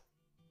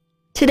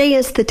Today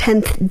is the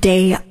 10th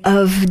day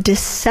of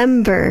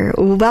December.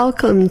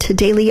 Welcome to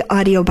Daily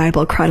Audio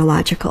Bible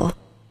Chronological.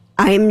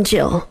 I'm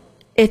Jill.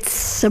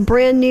 It's a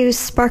brand new,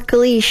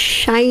 sparkly,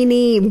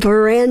 shiny,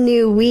 brand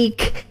new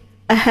week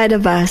ahead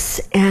of us,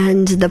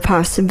 and the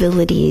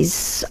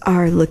possibilities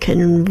are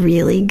looking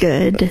really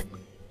good.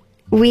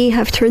 We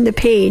have turned the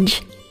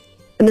page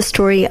in the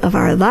story of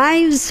our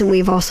lives, and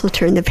we've also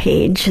turned the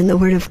page in the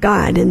Word of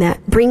God, and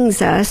that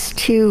brings us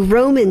to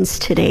Romans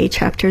today,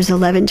 chapters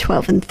 11,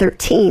 12, and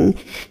 13.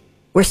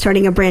 We're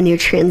starting a brand new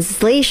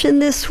translation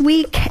this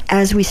week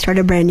as we start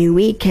a brand new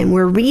week, and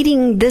we're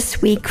reading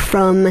this week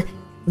from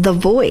The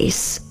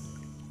Voice,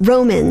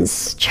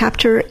 Romans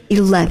chapter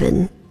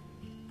 11.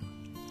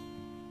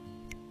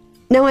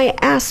 Now I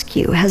ask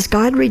you, has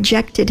God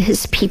rejected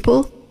his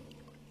people?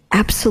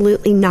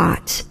 Absolutely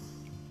not.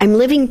 I'm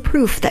living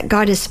proof that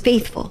God is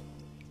faithful.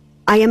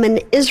 I am an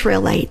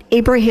Israelite.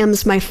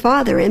 Abraham's my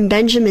father and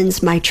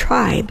Benjamin's my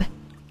tribe.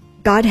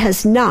 God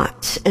has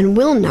not and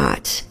will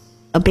not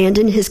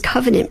abandon his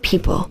covenant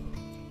people.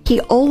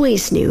 He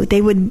always knew they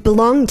would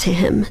belong to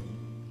him.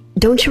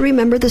 Don't you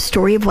remember the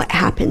story of what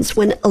happens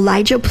when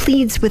Elijah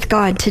pleads with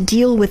God to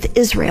deal with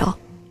Israel?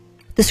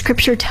 The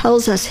scripture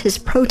tells us his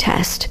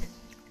protest.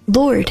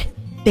 Lord,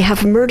 they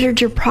have murdered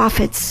your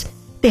prophets.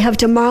 They have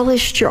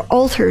demolished your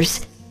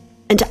altars.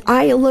 And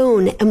I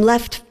alone am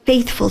left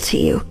faithful to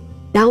you.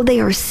 Now they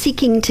are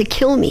seeking to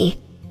kill me.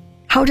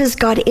 How does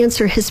God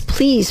answer his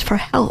pleas for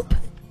help?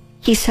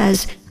 He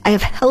says, I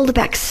have held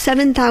back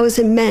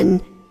 7,000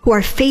 men who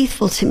are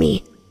faithful to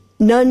me.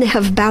 None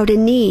have bowed a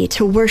knee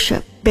to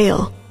worship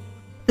Baal.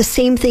 The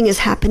same thing is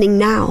happening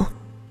now.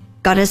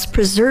 God has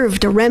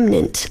preserved a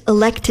remnant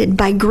elected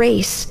by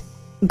grace.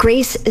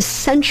 Grace is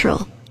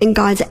central in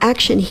God's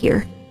action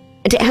here,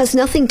 and it has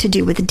nothing to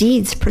do with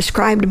deeds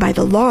prescribed by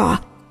the law.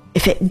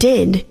 If it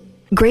did,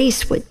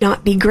 grace would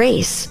not be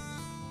grace.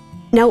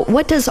 Now,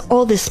 what does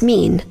all this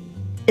mean?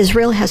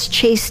 Israel has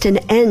chased an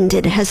end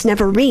it has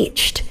never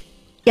reached.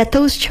 Yet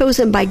those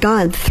chosen by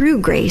God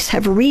through grace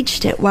have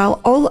reached it,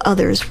 while all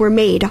others were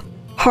made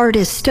hard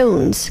as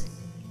stones.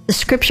 The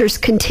scriptures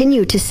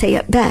continue to say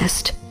it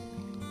best.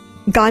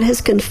 God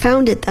has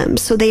confounded them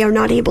so they are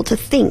not able to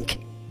think,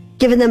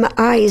 given them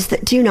eyes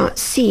that do not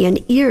see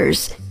and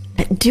ears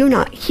that do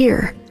not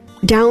hear,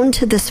 down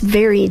to this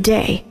very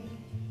day.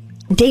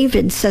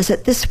 David says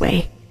it this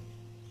way,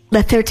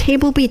 let their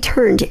table be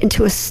turned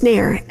into a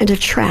snare and a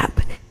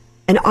trap,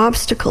 an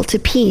obstacle to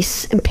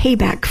peace and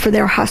payback for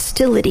their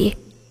hostility.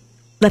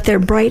 Let their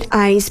bright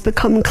eyes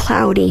become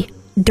cloudy,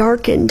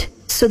 darkened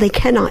so they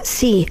cannot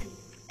see,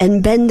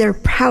 and bend their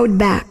proud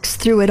backs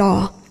through it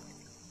all.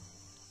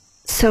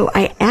 So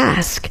I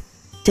ask,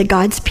 did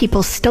God's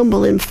people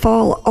stumble and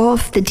fall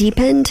off the deep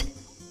end?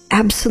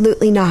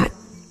 Absolutely not.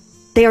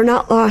 They are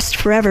not lost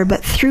forever,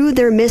 but through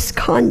their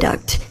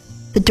misconduct,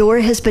 the door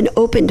has been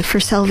opened for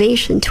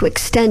salvation to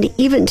extend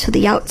even to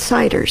the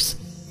outsiders.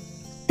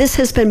 This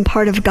has been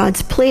part of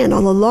God's plan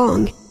all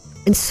along,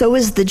 and so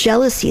is the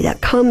jealousy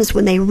that comes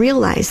when they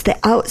realize the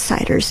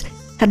outsiders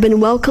have been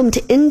welcomed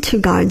into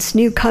God's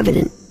new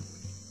covenant.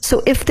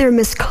 So if their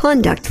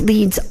misconduct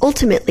leads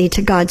ultimately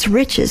to God's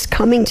riches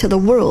coming to the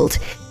world,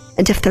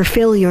 and if their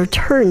failure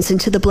turns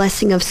into the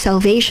blessing of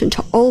salvation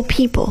to all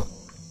people,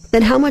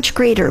 then how much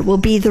greater will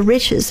be the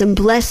riches and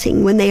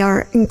blessing when they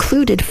are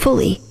included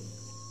fully?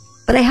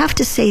 But I have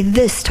to say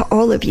this to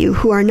all of you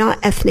who are not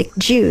ethnic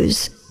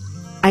Jews.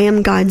 I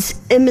am God's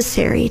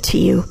emissary to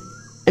you,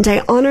 and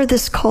I honor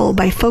this call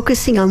by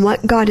focusing on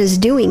what God is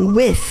doing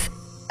with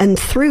and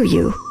through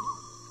you.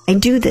 I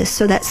do this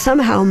so that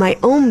somehow my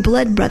own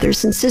blood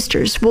brothers and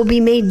sisters will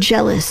be made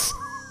jealous,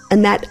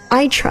 and that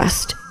I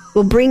trust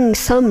will bring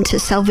some to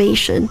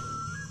salvation.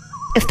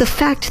 If the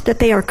fact that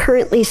they are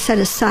currently set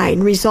aside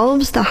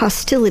resolves the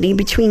hostility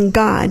between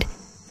God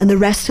and the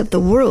rest of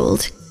the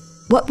world,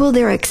 what will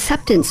their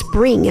acceptance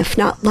bring if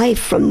not life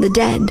from the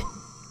dead?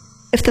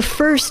 If the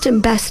first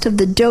and best of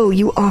the dough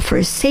you offer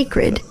is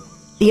sacred,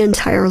 the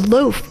entire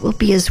loaf will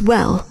be as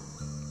well.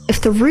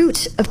 If the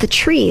root of the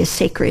tree is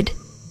sacred,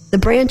 the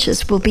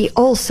branches will be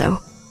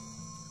also.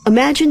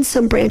 Imagine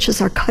some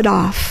branches are cut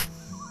off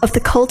of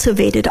the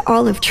cultivated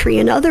olive tree,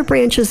 and other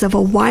branches of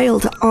a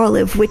wild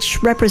olive,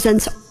 which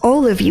represents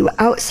all of you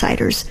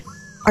outsiders,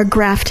 are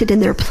grafted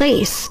in their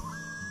place.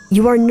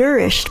 You are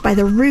nourished by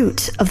the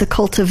root of the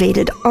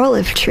cultivated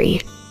olive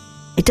tree.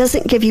 It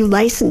doesn't give you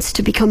license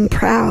to become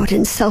proud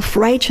and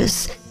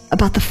self-righteous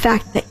about the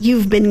fact that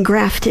you've been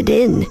grafted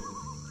in.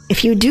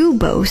 If you do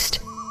boast,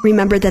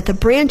 remember that the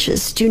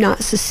branches do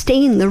not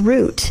sustain the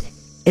root.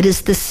 It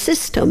is the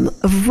system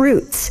of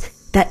roots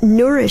that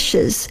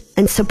nourishes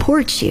and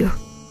supports you.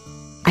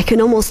 I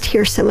can almost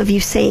hear some of you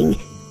saying,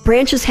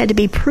 branches had to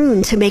be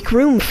pruned to make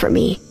room for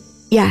me.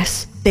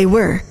 Yes, they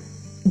were.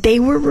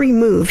 They were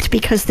removed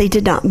because they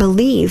did not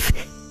believe,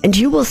 and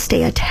you will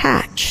stay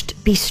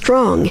attached, be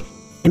strong,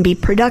 and be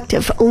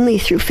productive only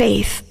through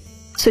faith.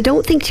 So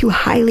don't think too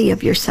highly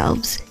of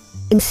yourselves.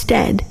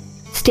 Instead,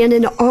 stand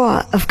in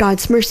awe of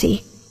God's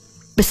mercy.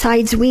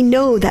 Besides, we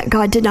know that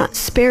God did not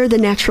spare the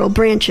natural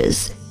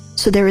branches,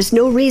 so there is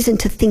no reason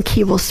to think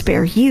he will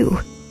spare you.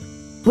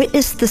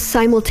 Witness the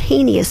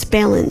simultaneous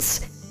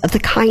balance of the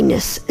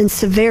kindness and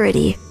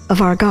severity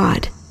of our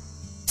God.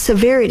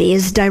 Severity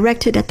is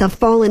directed at the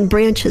fallen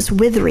branches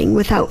withering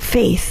without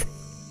faith,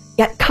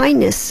 yet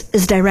kindness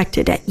is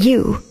directed at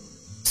you.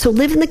 So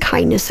live in the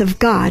kindness of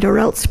God, or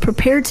else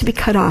prepare to be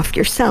cut off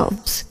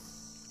yourselves.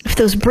 If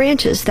those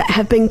branches that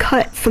have been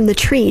cut from the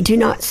tree do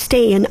not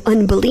stay in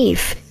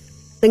unbelief,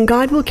 then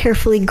God will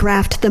carefully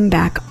graft them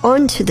back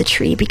onto the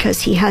tree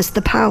because he has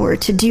the power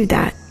to do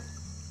that.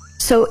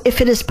 So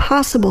if it is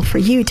possible for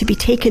you to be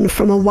taken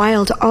from a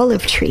wild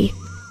olive tree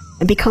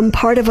and become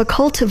part of a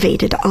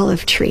cultivated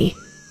olive tree,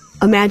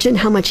 imagine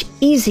how much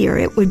easier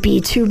it would be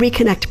to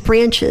reconnect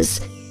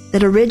branches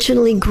that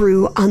originally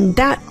grew on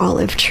that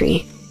olive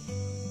tree.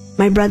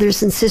 My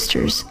brothers and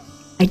sisters,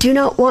 I do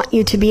not want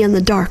you to be in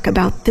the dark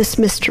about this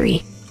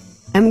mystery.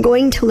 I'm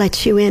going to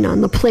let you in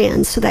on the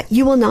plan so that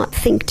you will not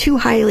think too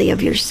highly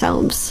of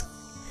yourselves.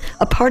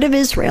 A part of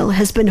Israel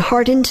has been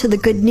hardened to the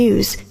good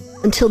news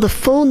until the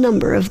full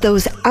number of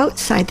those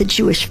outside the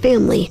Jewish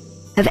family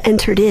have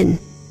entered in.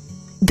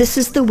 This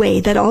is the way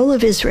that all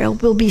of Israel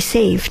will be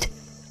saved.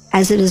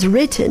 As it is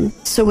written,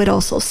 so it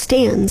also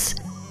stands.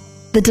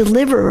 The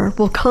deliverer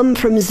will come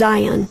from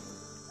Zion.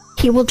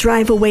 He will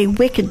drive away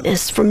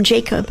wickedness from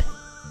Jacob.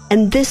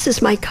 And this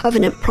is my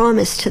covenant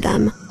promise to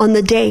them on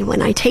the day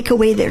when I take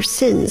away their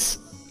sins.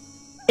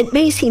 It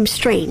may seem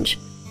strange,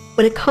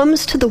 when it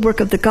comes to the work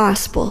of the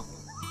gospel,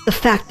 the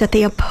fact that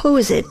they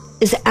oppose it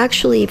is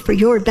actually for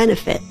your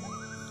benefit.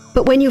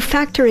 But when you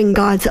factor in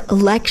God's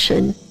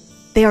election,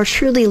 they are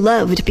truly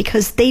loved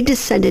because they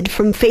descended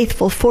from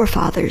faithful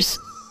forefathers.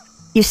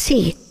 You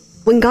see,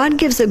 when God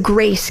gives a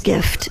grace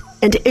gift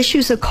and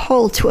issues a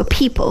call to a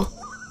people,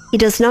 he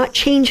does not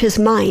change his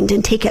mind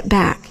and take it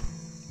back.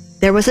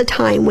 There was a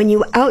time when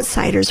you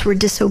outsiders were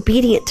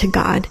disobedient to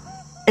God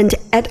and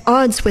at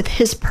odds with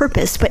his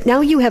purpose, but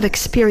now you have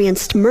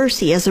experienced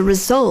mercy as a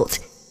result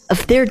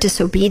of their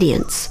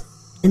disobedience.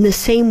 In the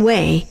same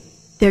way,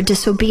 their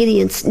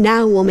disobedience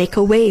now will make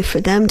a way for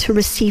them to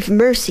receive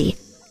mercy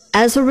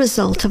as a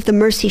result of the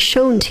mercy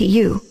shown to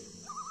you.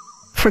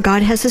 For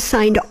God has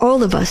assigned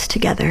all of us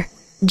together,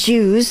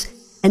 Jews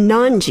and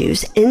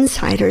non-Jews,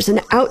 insiders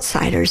and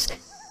outsiders,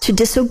 to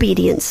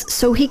disobedience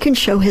so he can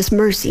show his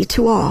mercy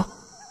to all.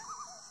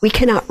 We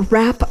cannot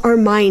wrap our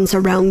minds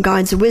around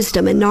God's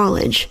wisdom and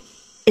knowledge.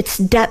 Its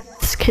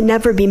depths can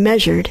never be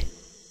measured.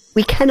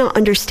 We cannot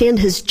understand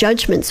his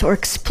judgments or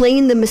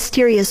explain the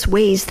mysterious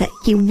ways that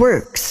he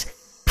works.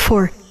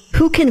 For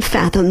who can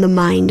fathom the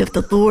mind of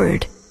the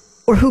Lord?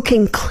 Or who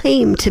can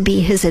claim to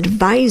be his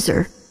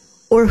advisor?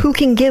 Or who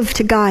can give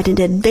to God in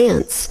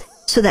advance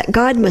so that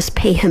God must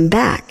pay him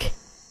back?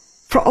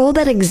 For all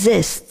that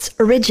exists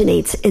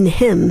originates in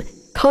him,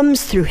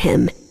 comes through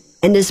him,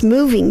 and is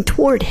moving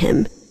toward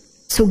him.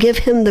 So give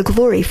him the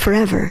glory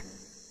forever.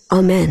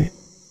 Amen.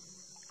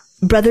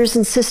 Brothers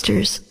and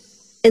sisters,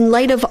 in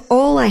light of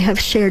all I have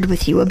shared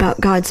with you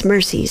about God's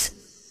mercies,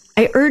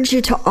 I urge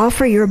you to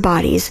offer your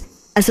bodies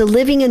as a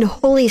living and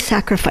holy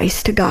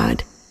sacrifice to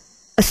God,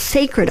 a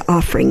sacred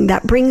offering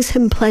that brings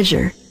him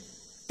pleasure.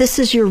 This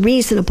is your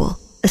reasonable,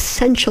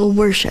 essential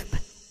worship.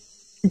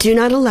 Do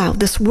not allow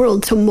this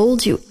world to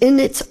mold you in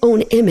its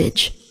own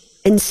image.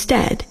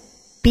 Instead,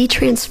 be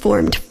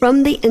transformed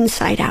from the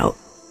inside out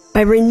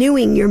by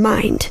renewing your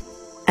mind.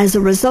 As a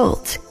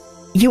result,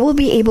 you will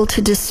be able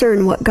to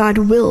discern what God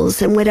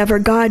wills and whatever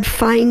God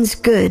finds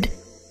good,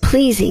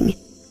 pleasing,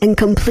 and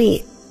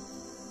complete.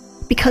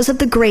 Because of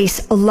the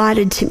grace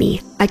allotted to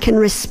me, I can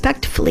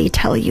respectfully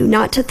tell you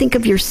not to think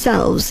of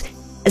yourselves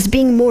as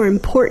being more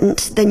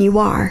important than you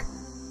are.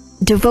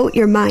 Devote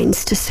your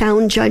minds to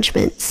sound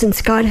judgment,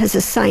 since God has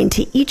assigned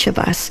to each of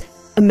us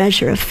a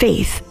measure of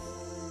faith.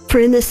 For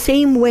in the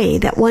same way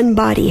that one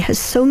body has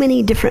so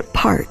many different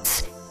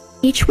parts,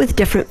 each with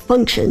different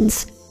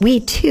functions, we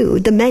too,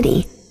 the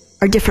many,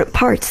 are different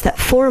parts that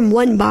form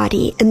one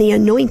body in the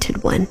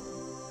Anointed One.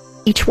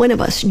 Each one of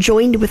us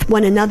joined with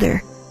one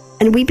another,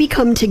 and we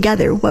become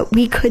together what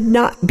we could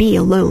not be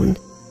alone.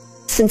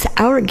 Since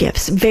our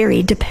gifts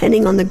vary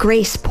depending on the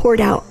grace poured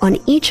out on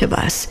each of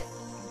us,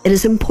 it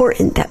is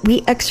important that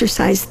we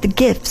exercise the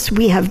gifts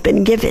we have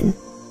been given.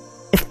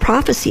 If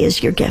prophecy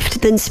is your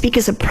gift, then speak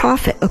as a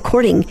prophet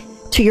according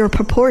to your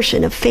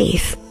proportion of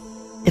faith.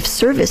 If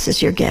service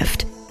is your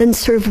gift, then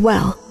serve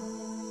well.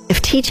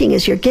 If teaching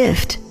is your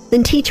gift,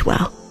 then teach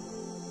well.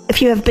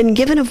 If you have been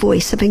given a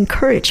voice of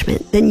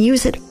encouragement, then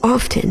use it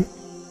often.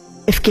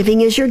 If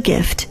giving is your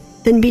gift,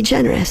 then be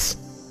generous.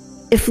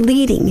 If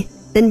leading,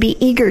 then be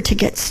eager to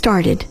get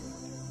started.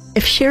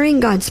 If sharing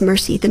God's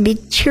mercy, then be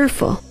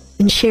cheerful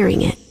in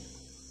sharing it.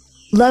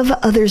 Love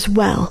others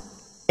well,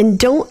 and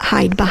don't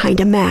hide behind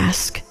a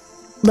mask.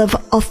 Love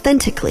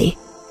authentically.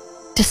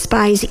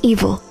 Despise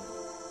evil.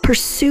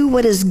 Pursue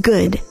what is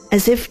good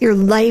as if your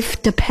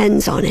life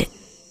depends on it.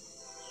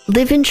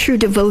 Live in true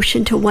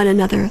devotion to one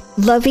another,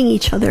 loving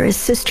each other as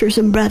sisters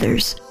and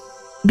brothers.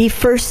 Be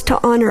first to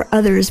honor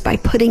others by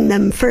putting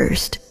them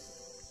first.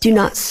 Do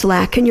not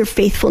slacken your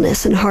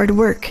faithfulness and hard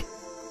work.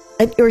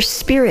 Let your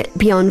spirit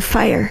be on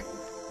fire,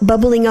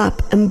 bubbling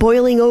up and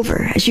boiling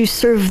over as you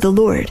serve the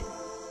Lord.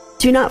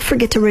 Do not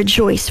forget to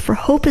rejoice, for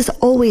hope is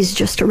always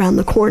just around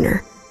the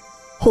corner.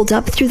 Hold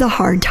up through the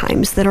hard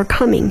times that are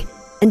coming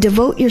and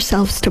devote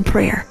yourselves to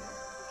prayer.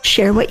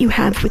 Share what you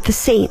have with the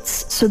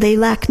saints so they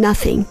lack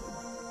nothing.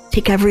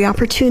 Take every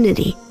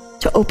opportunity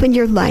to open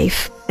your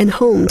life and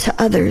home to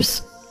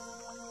others.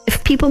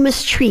 If people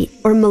mistreat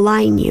or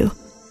malign you,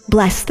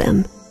 bless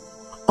them.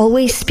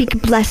 Always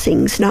speak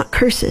blessings, not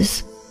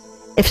curses.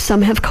 If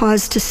some have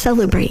cause to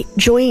celebrate,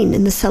 join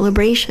in the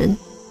celebration.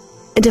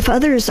 And if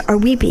others are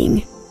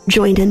weeping,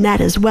 join in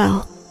that as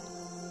well.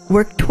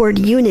 Work toward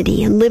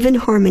unity and live in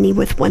harmony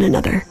with one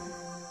another.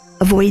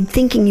 Avoid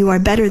thinking you are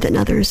better than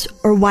others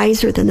or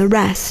wiser than the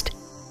rest.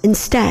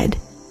 Instead,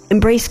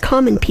 embrace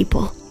common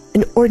people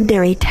and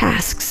ordinary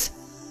tasks.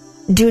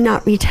 Do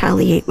not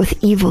retaliate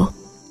with evil,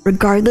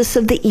 regardless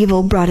of the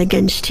evil brought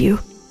against you.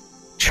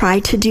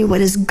 Try to do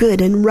what is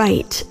good and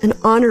right and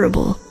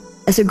honorable,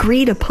 as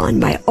agreed upon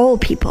by all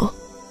people.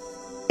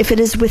 If it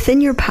is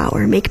within your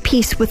power, make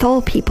peace with all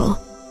people.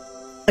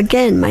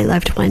 Again, my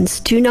loved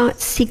ones, do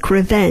not seek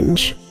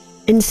revenge.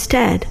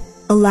 Instead,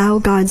 allow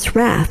God's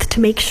wrath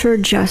to make sure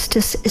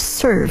justice is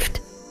served.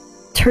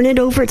 Turn it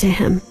over to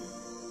Him.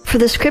 For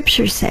the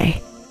scriptures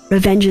say,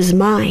 "Revenge is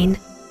mine.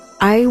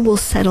 I will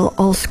settle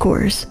all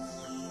scores."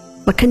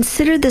 But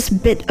consider this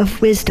bit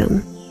of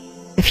wisdom.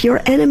 If your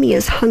enemy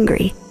is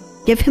hungry,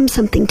 give him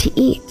something to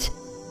eat.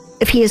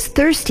 If he is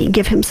thirsty,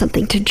 give him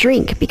something to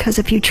drink, because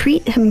if you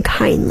treat him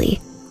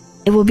kindly,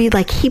 it will be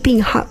like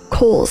heaping hot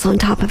coals on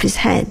top of his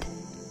head.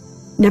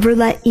 Never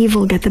let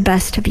evil get the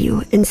best of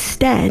you.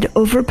 Instead,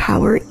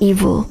 overpower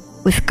evil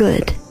with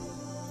good.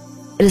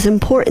 It is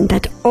important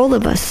that all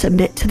of us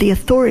submit to the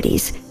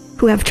authorities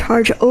who have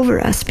charge over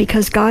us,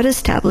 because God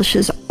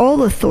establishes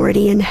all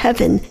authority in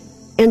heaven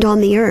and on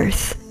the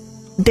earth.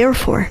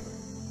 Therefore,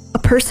 a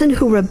person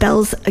who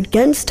rebels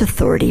against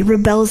authority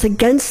rebels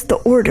against the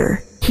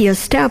order He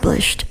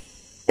established,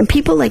 and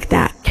people like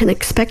that can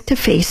expect to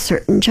face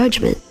certain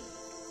judgment.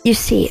 You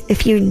see,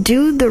 if you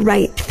do the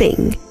right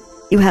thing,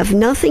 you have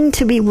nothing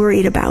to be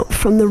worried about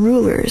from the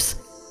rulers.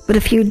 But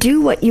if you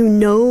do what you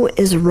know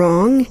is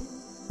wrong,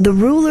 the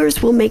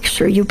rulers will make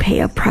sure you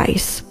pay a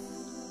price.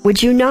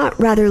 Would you not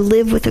rather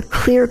live with a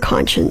clear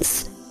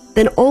conscience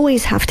than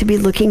always have to be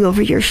looking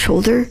over your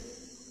shoulder?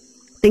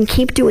 Then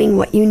keep doing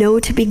what you know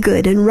to be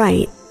good and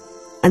right,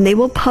 and they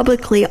will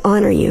publicly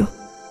honor you.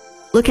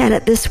 Look at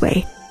it this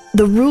way.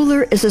 The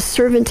ruler is a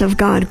servant of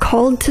God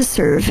called to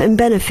serve and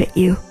benefit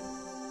you.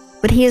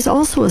 But he is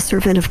also a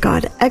servant of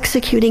God,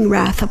 executing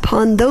wrath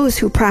upon those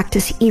who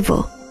practice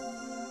evil.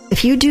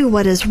 If you do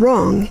what is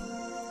wrong,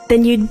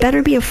 then you'd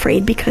better be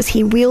afraid, because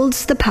he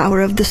wields the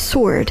power of the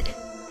sword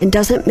and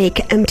doesn't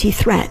make empty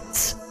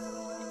threats.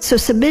 So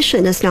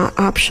submission is not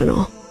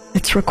optional,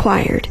 it's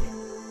required.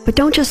 But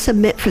don't just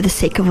submit for the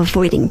sake of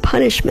avoiding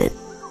punishment.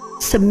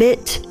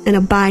 Submit and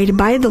abide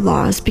by the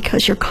laws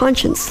because your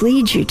conscience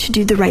leads you to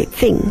do the right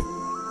thing.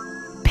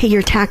 Pay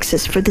your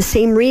taxes for the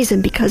same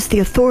reason, because the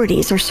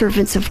authorities are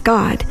servants of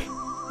God,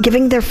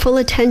 giving their full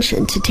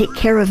attention to take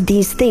care of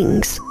these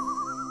things.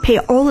 Pay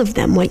all of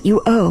them what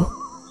you owe.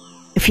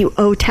 If you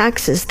owe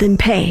taxes, then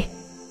pay.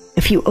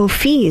 If you owe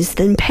fees,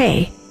 then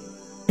pay.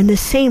 In the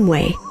same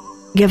way,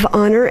 give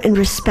honor and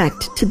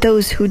respect to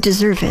those who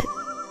deserve it.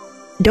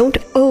 Don't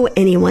owe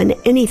anyone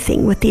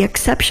anything with the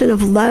exception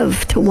of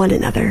love to one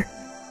another.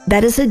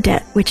 That is a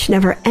debt which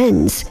never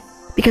ends,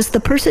 because the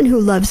person who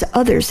loves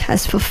others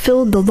has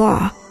fulfilled the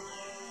law.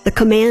 The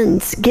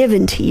commands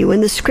given to you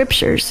in the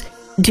scriptures: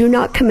 do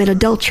not commit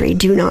adultery,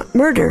 do not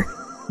murder,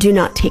 do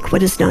not take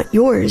what is not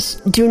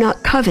yours, do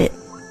not covet,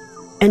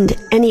 and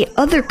any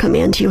other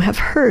command you have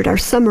heard are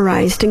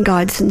summarized in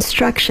God's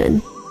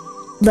instruction.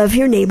 Love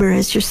your neighbor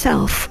as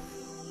yourself.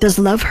 Does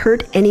love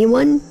hurt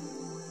anyone?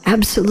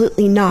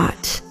 Absolutely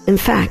not. In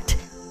fact,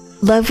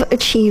 love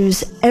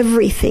achieves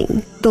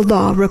everything the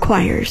law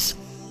requires.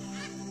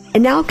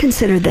 And now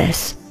consider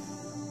this.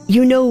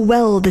 You know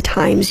well the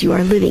times you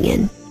are living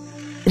in.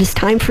 It is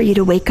time for you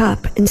to wake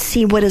up and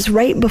see what is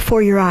right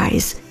before your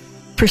eyes,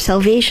 for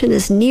salvation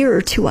is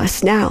nearer to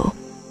us now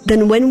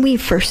than when we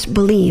first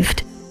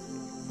believed.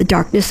 The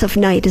darkness of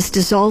night is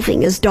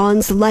dissolving as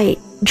dawn's light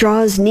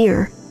draws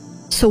near.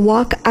 So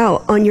walk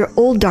out on your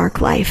old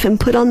dark life and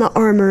put on the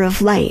armor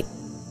of light.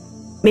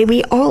 May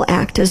we all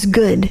act as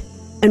good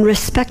and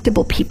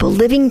respectable people,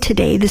 living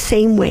today the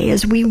same way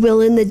as we will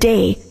in the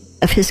day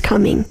of His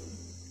coming.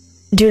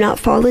 Do not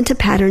fall into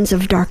patterns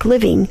of dark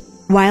living,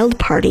 wild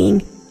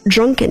partying,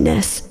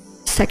 drunkenness,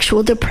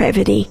 sexual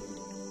depravity,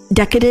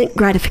 decadent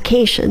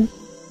gratification,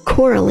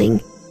 quarreling,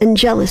 and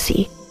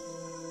jealousy.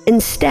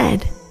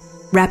 Instead,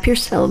 wrap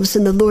yourselves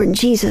in the Lord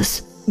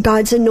Jesus,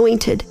 God's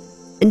anointed,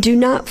 and do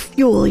not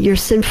fuel your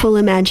sinful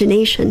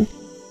imagination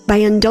by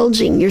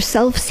indulging your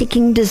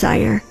self-seeking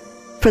desire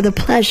for the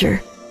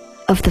pleasure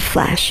of the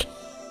flesh.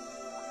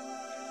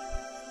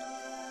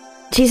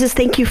 Jesus,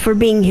 thank you for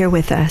being here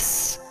with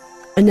us.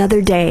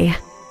 Another day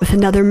with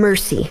another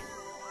mercy.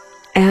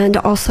 and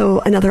also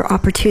another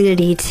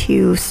opportunity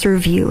to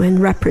serve you and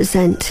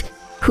represent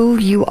who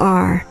you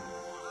are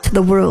to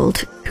the world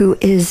who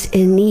is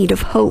in need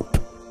of hope,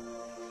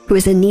 who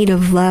is in need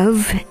of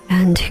love,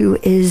 and who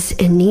is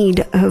in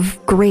need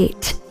of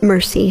great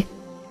mercy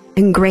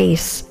and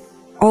grace.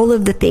 All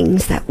of the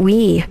things that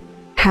we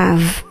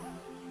have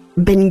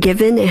been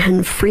given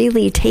and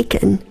freely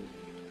taken.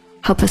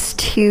 Help us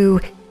to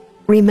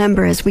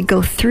remember as we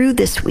go through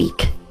this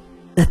week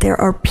that there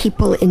are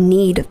people in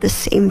need of the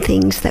same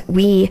things that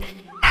we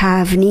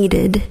have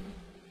needed: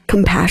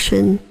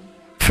 compassion,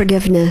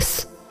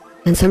 forgiveness,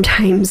 and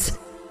sometimes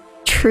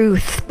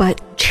truth,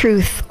 but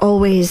truth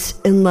always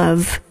in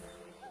love.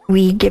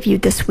 We give you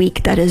this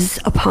week that is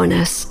upon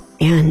us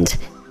and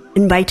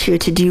invite you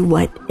to do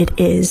what it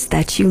is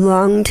that you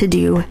long to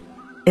do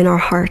in our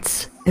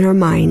hearts, in our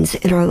minds,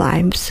 in our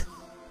lives.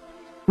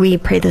 We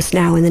pray this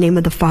now in the name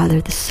of the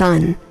Father, the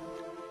Son,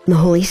 and the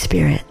Holy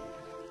Spirit.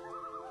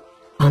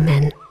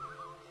 Amen.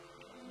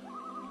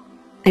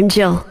 I'm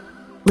Jill,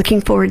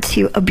 looking forward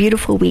to a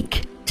beautiful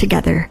week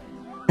together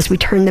as we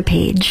turn the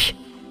page.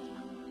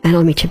 And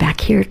I'll meet you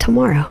back here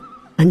tomorrow.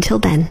 Until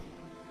then,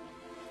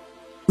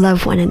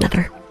 love one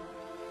another.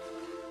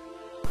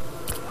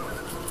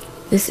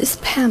 This is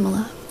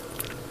Pamela,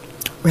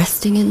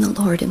 resting in the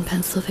Lord in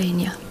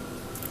Pennsylvania.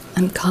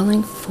 I'm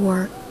calling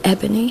for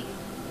Ebony,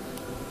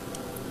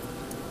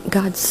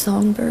 God's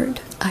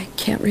songbird. I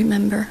can't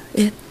remember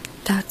if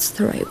that's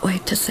the right way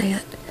to say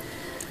it.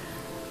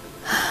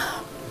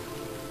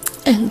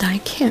 And I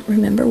can't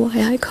remember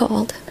why I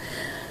called.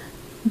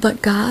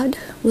 But God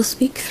will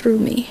speak through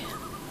me.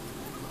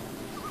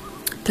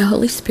 The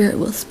Holy Spirit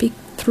will speak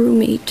through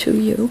me to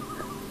you,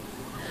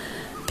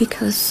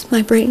 because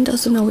my brain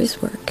doesn't always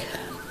work.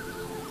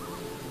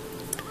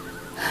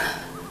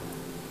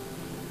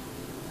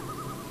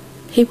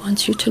 He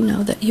wants you to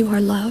know that you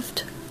are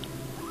loved.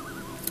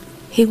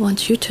 He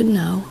wants you to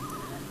know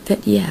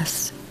that,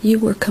 yes, you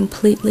were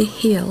completely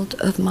healed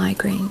of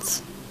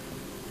migraines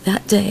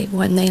that day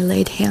when they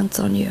laid hands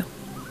on you.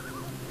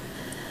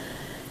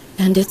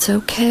 And it's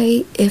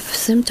okay if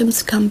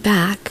symptoms come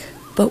back,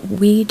 but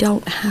we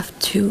don't have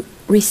to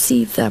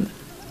receive them.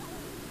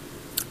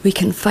 We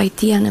can fight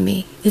the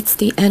enemy. It's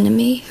the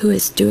enemy who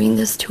is doing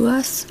this to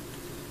us.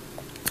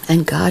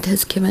 And God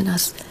has given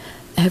us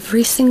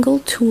every single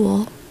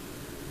tool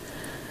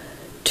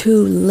to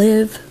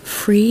live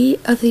free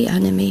of the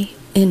enemy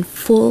in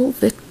full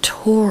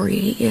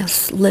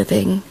victorious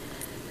living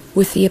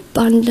with the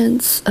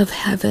abundance of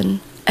heaven,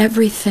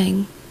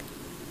 everything.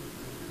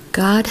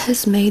 God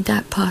has made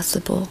that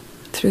possible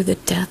through the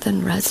death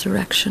and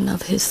resurrection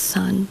of his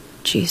Son,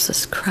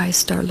 Jesus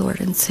Christ, our Lord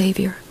and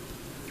Savior.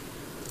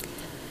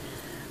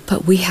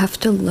 But we have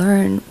to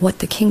learn what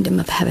the kingdom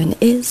of heaven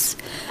is,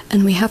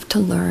 and we have to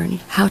learn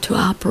how to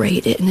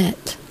operate in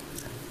it.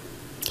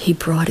 He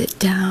brought it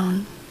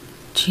down.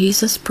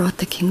 Jesus brought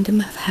the kingdom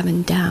of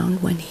heaven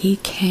down when he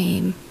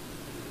came,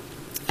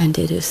 and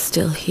it is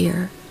still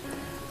here,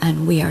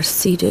 and we are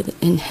seated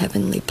in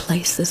heavenly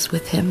places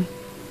with him.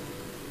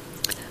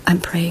 I'm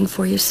praying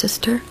for you,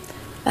 sister,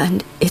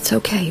 and it's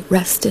okay.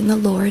 Rest in the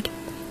Lord.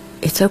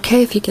 It's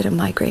okay if you get a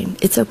migraine.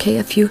 It's okay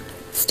if you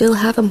still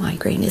have a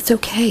migraine. It's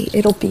okay.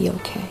 It'll be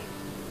okay.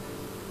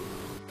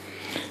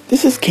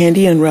 This is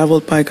Candy,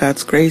 Unraveled by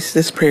God's Grace.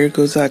 This prayer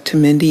goes out to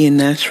Mindy in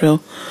Nashville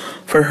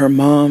for her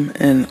mom,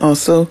 and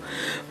also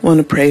want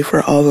to pray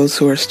for all those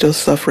who are still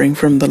suffering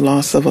from the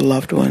loss of a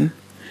loved one.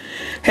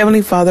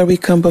 Heavenly Father, we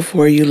come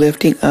before you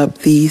lifting up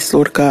these,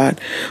 Lord God,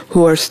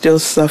 who are still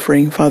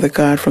suffering, Father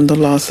God, from the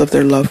loss of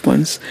their loved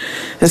ones,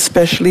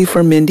 especially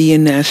for Mindy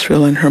in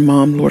Nashville and her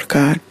mom, Lord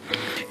God.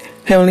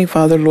 Heavenly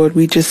Father, Lord,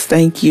 we just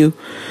thank you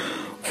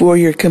for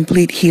your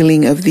complete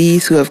healing of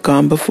these who have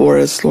gone before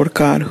us, Lord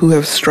God, who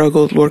have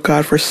struggled, Lord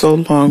God, for so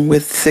long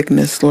with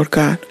sickness, Lord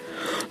God.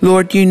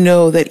 Lord, you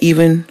know that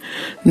even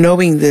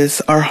knowing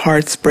this, our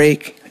hearts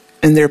break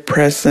in their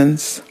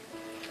presence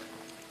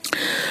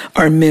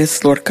are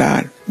missed, Lord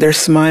God, their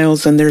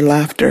smiles and their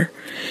laughter.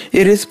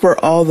 It is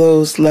for all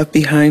those left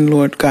behind,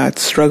 Lord God,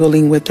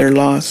 struggling with their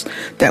loss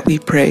that we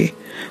pray.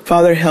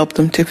 Father, help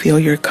them to feel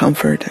your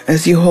comfort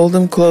as you hold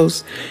them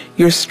close,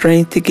 your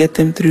strength to get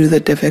them through the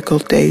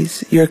difficult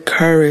days, your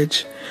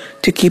courage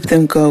to keep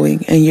them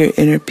going, and your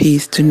inner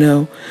peace to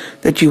know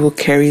that you will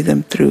carry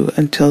them through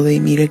until they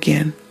meet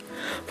again.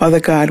 Father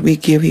God, we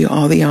give you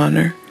all the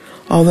honor,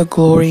 all the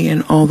glory,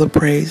 and all the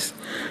praise,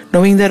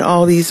 knowing that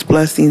all these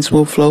blessings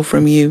will flow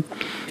from you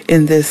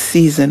in this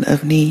season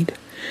of need.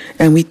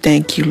 And we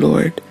thank you,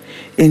 Lord,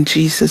 in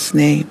Jesus'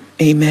 name.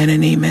 Amen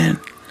and amen.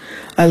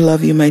 I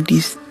love you, my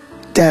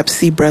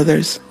DAPC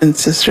brothers and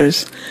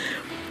sisters.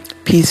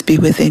 Peace be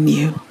within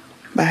you.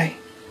 Bye.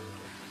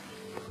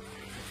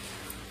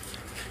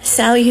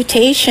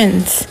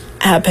 Salutations,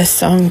 Abba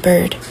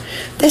Songbird.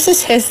 This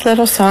is his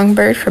little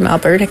songbird from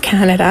Alberta,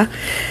 Canada,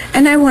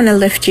 and I want to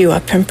lift you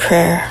up in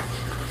prayer.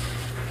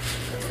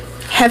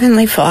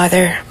 Heavenly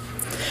Father,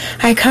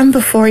 I come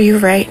before you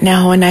right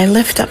now and I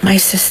lift up my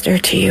sister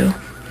to you,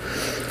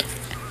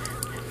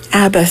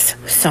 Abba's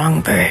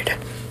songbird.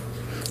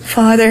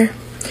 Father,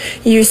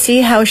 You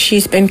see how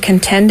she's been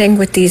contending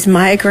with these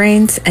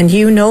migraines, and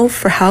you know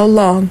for how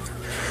long.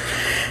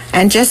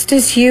 And just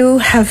as you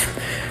have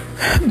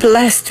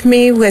blessed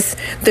me with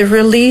the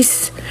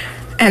release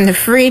and the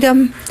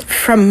freedom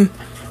from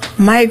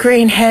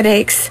migraine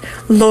headaches,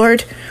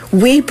 Lord,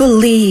 we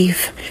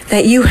believe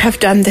that you have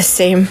done the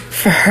same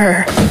for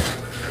her.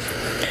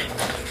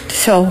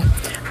 So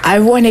I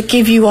want to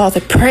give you all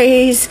the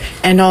praise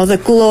and all the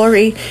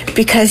glory,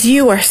 because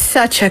you are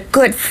such a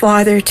good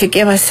Father to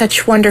give us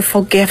such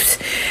wonderful gifts,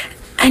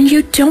 and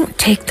you don't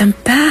take them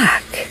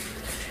back.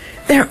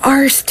 They're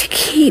ours to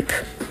keep.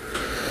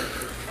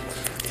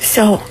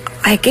 So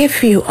I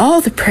give you all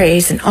the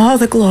praise and all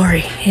the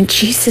glory. In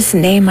Jesus'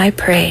 name I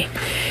pray.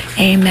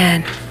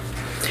 Amen.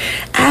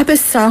 Abba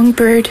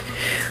Songbird,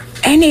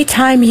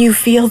 anytime you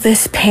feel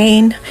this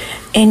pain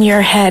in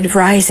your head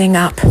rising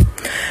up,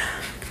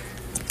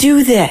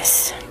 do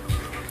this.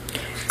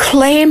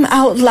 Claim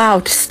out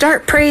loud.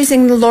 Start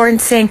praising the Lord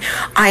and saying,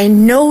 I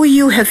know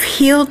you have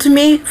healed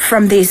me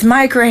from these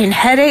migraine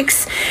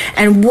headaches,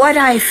 and what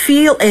I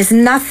feel is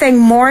nothing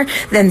more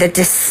than the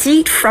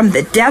deceit from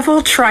the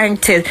devil trying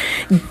to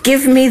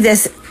give me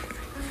this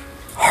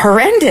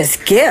horrendous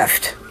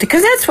gift,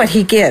 because that's what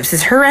he gives,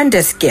 is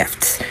horrendous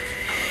gifts,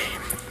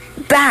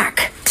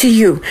 back to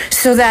you,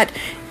 so that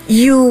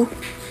you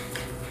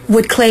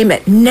would claim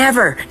it.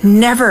 Never,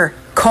 never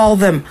call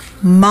them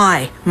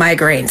my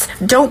migraines.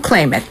 Don't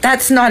claim it.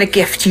 That's not a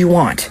gift you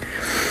want.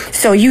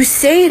 So you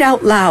say it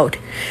out loud,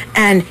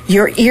 and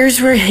your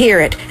ears will hear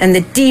it, and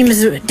the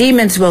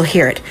demons will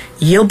hear it.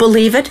 You'll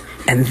believe it,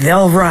 and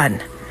they'll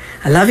run.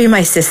 I love you,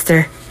 my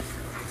sister.